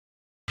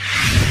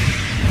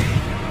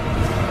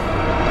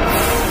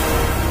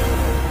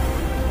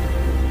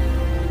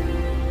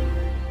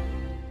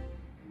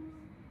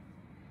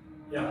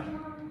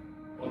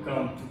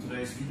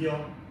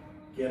video,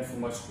 again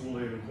from my school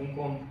here in Hong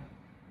Kong.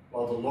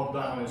 While the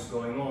lockdown is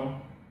going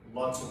on,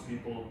 lots of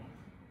people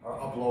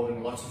are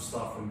uploading lots of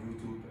stuff on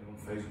YouTube and on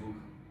Facebook.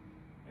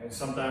 And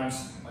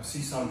sometimes I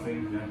see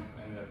something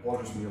and it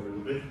bothers me a little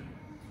bit.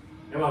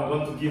 And I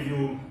want to give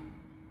you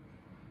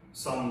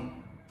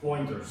some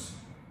pointers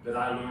that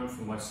I learned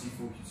from my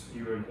Sifu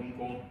here in Hong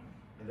Kong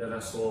and that I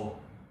saw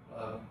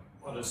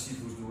other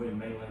Sifus do in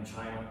mainland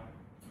China,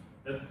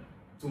 that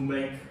to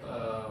make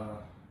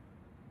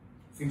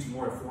things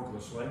more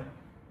effortless, right?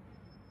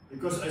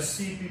 Because I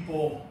see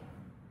people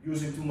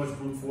using too much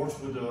brute force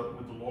with the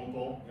long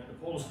pole, and the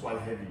pole is quite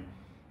heavy.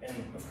 And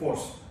of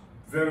course,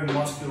 very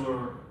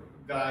muscular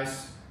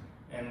guys,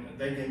 and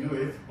they can do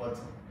it, but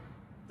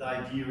the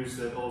idea is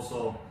that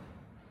also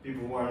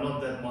people who are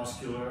not that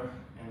muscular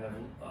and have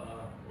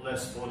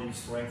less body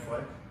strength,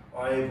 right,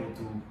 are able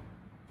to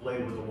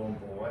play with the long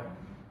pole, right?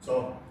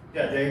 So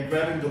yeah, they're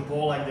grabbing the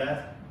pole like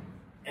that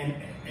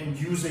and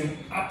using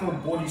upper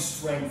body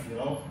strength, you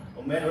know.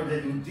 No matter they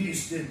do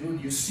this, they do,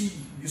 you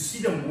see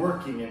them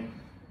working and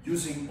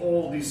using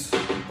all these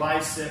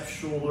bicep,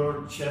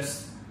 shoulder,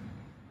 chest.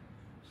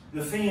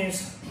 The thing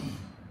is,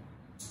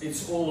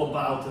 it's all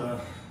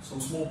about some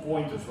small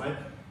pointers, right?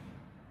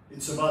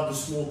 It's about the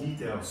small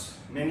details.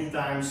 Many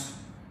times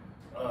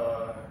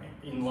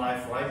in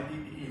life, right,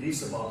 it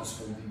is about the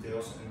small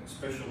details, and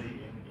especially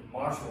in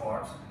martial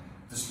arts,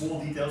 the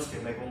small details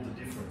can make all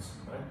the difference,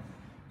 right?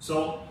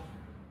 So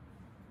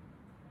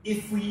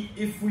if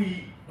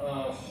we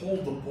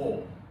hold the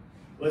pole,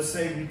 let's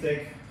say we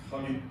take,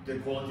 they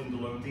call it in the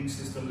Leung Ting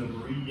system, the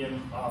meridian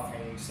half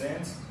hanging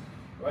stance,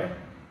 right?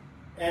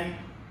 And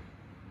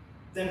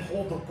then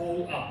hold the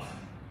pole up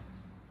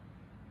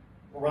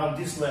around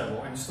this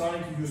level and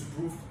starting to use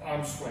brute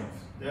arm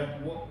strength. Then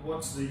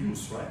what's the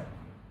use, right?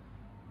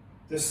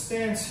 The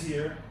stance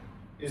here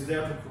is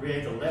there to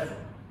create a lever.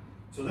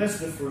 So that's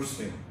the first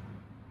thing.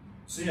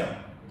 So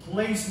yeah,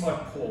 place my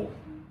pole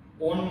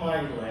on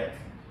my leg,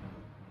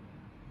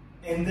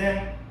 and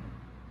then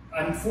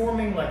I'm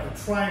forming like a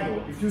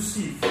triangle. If you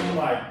see, from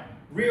my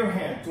rear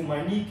hand to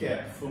my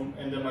kneecap,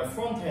 and then my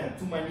front hand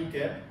to my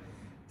kneecap,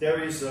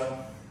 there is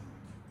a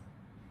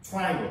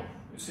triangle.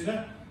 You see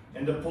that?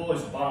 And the pole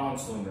is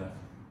balanced on that.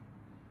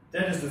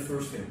 That is the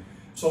first thing.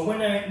 So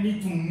when I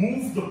need to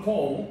move the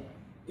pole,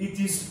 it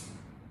is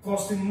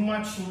costing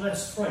much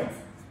less strength.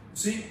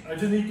 See, I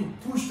just need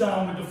to push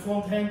down with the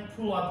front hand,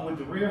 pull up with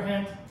the rear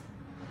hand,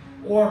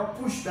 or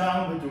push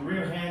down with the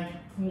rear hand,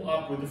 pull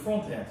up with the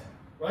front hand.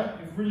 Right?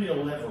 It's really a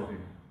lever here.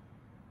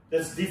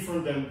 That's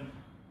different than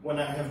when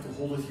I have to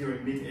hold it here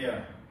in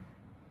mid-air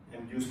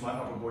and use my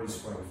upper body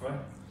strength, right?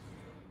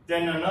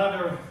 Then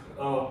another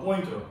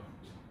pointer.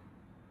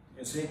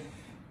 You see,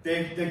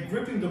 they're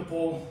gripping the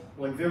pole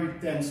like very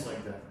tense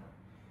like that.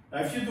 Now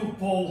if you do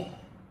pole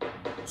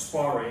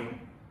sparring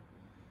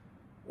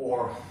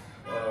or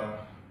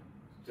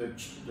the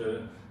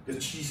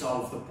cheese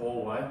out of the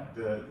pole, right?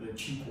 The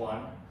cheek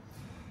one,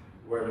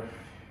 where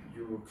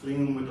you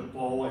cling with the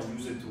pole and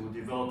use it to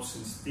develop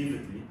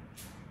sensitivity.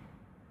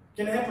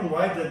 It can happen,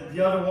 right, that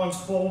the other one's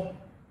pole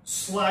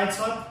slides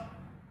up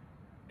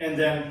and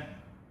then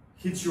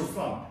hits your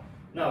thumb.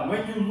 Now,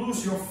 when you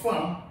lose your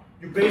thumb,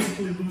 you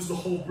basically lose the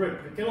whole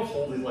grip. You cannot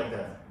hold it like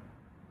that.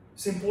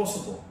 It's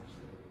impossible.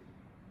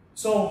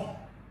 So,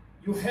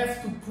 you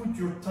have to put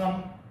your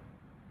thumb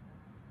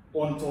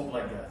on top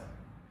like that.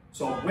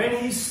 So,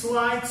 when he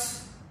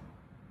slides,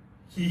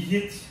 he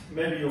hits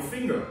maybe your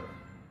finger.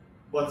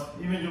 But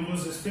even if you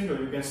lose this finger,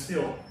 you can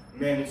still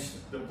manage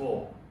the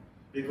pole,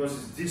 because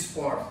it's this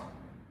part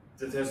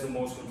that has the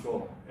most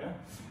control. Yeah?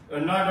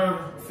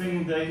 Another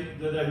thing that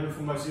I heard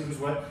from my students,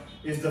 right,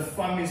 is the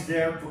thumb is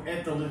there to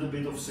add a little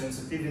bit of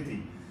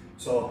sensitivity.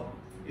 So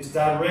it's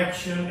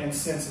direction and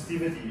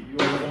sensitivity. You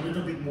have a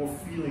little bit more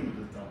feeling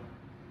with the thumb.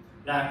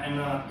 Yeah,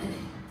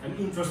 and an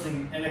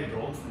interesting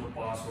anecdote from the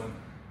past one.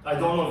 I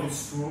don't know if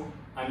it's true.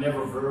 I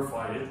never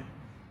verified it.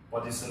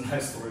 But it's a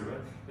nice story,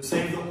 right? The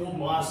same, the old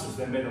masters,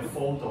 they made a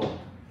photo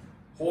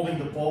holding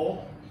the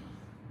pole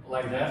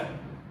like that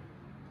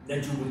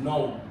you would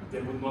know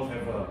they would not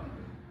have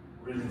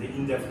really the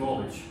in-depth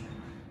knowledge.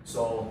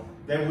 So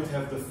they would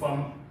have the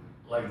thumb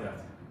like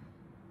that.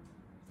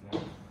 Yeah.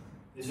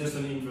 It's just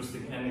an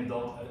interesting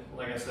anecdote.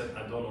 Like I said,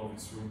 I don't know if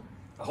it's true.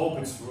 I hope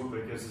it's true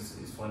because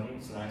it's funny,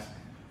 it's nice.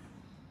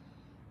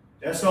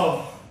 Yeah,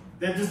 so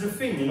that is the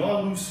thing, you know,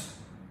 I lose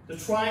the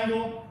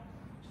triangle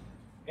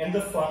and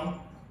the thumb,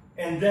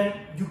 and then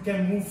you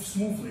can move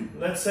smoothly.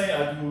 Let's say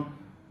I do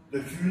the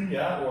Chun,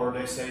 yeah, or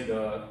they say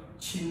the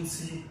Chun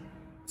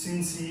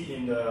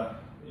in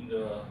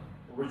the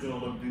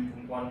original Leung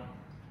Ting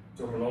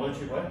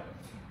terminology, right?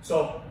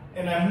 So,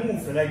 and I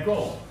move and I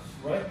go,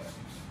 right?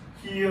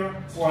 Here,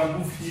 or I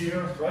move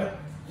here, right?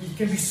 It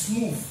can be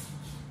smooth.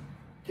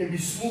 It can be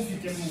smooth, you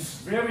can move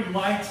very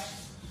light,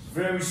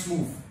 very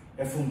smooth.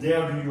 And from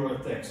there do your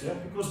attacks, yeah?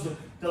 Because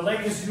the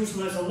leg is used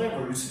as a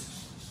lever.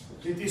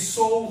 It is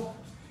so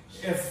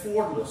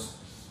effortless.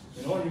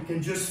 You know, you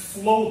can just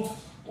float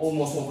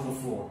almost over the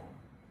floor.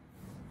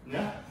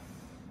 Yeah?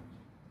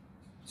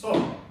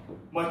 So,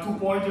 my 2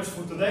 pointers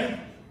for today,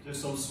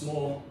 just some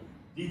small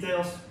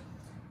details.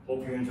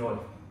 Hope you enjoyed.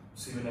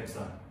 See you next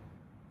time.